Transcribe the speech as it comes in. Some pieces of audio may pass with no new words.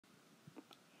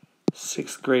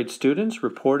Sixth grade students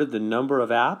reported the number of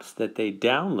apps that they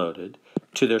downloaded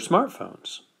to their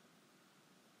smartphones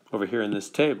over here in this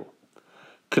table.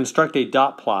 Construct a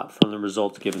dot plot from the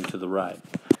results given to the right.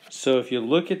 So if you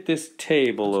look at this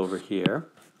table over here,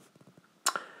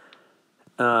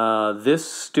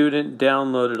 this student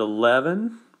downloaded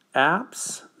 11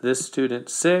 apps, this student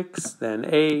 6, then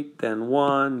 8, then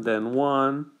 1, then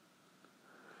 1,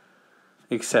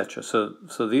 etc. So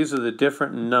these are the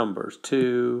different numbers,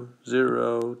 2,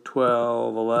 0,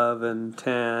 12, 11,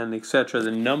 10, etc.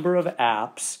 The number of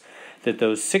apps that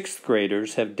those sixth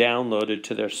graders have downloaded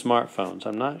to their smartphones.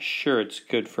 I'm not sure it's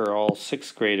good for all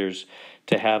sixth graders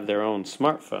to have their own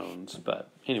smartphones, but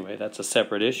anyway, that's a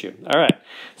separate issue. All right,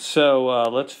 so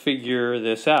let's figure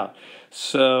this out.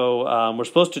 So we're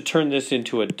supposed to turn this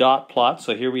into a dot plot.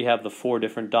 So here we have the 4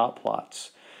 different dot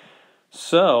plots.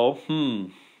 So,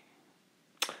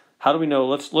 how do we know?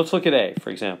 Let's look at A, for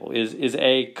example. Is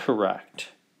A correct?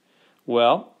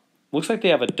 Well, looks like they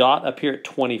have a dot up here at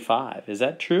 25. Is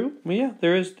that true? Well, yeah,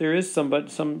 there is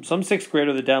some sixth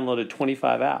grader that downloaded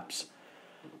 25 apps.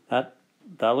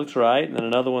 That looks right. And then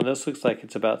another one. This looks like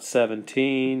it's about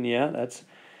 17. Yeah,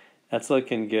 that's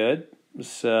looking good.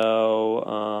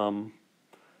 So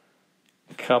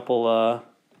a couple of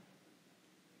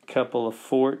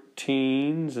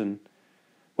 14s and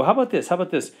well, how about this? How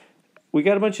about this? We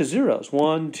got a bunch of zeros.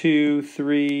 1, 2,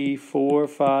 3, 4,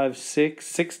 5, 6.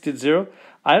 6 did 0.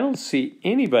 I don't see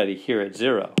anybody here at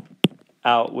 0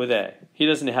 out with A. He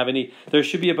doesn't have any. There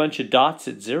should be a bunch of dots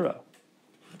at 0.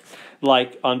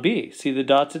 Like on B. See the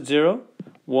dots at 0?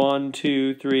 1,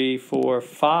 2, 3, 4,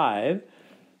 5.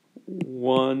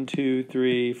 1, 2,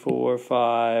 3, 4,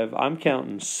 5. I'm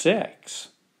counting 6.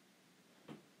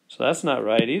 So that's not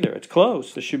right either. It's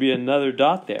close. There should be another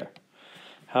dot there.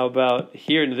 How about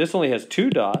here? This only has 2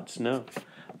 dots. No.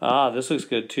 This looks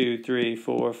good. 2, 3,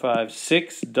 4, 5,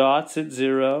 6 dots at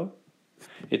 0.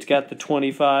 It's got the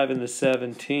 25 and the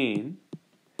 17.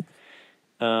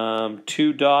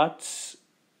 2 dots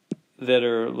that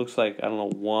are, looks like, I don't know,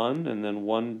 1, and then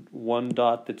one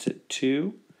dot that's at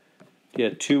 2.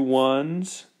 Yeah, 2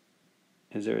 1s.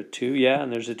 Is there a 2? Yeah,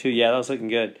 and there's a 2. Yeah, that's looking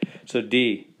good. So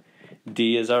D.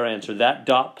 D is our answer. That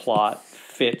dot plot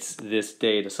fits this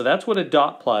data. So that's what a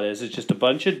dot plot is. It's just a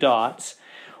bunch of dots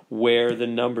where the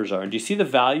numbers are. And do you see the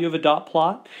value of a dot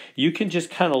plot? You can just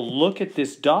kind of look at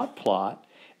this dot plot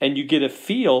and you get a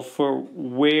feel for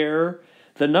where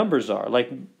the numbers are.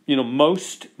 Like, you know,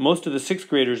 most of the sixth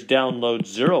graders download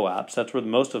 0 apps. That's where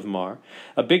most of them are.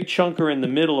 A big chunk are in the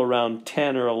middle around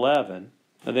 10 or 11.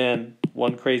 And then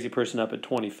one crazy person up at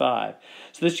 25.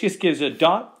 So this just gives a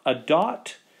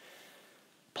dot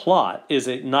plot is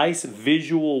a nice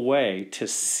visual way to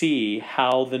see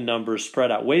how the numbers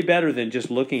spread out. Way better than just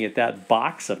looking at that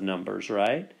box of numbers,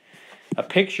 right? A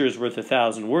picture is worth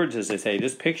 1,000 words, as they say.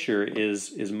 This picture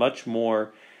is much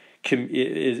more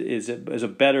is a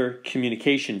better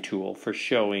communication tool for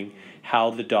showing how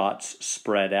the dots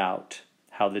spread out,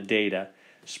 how the data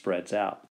spreads out.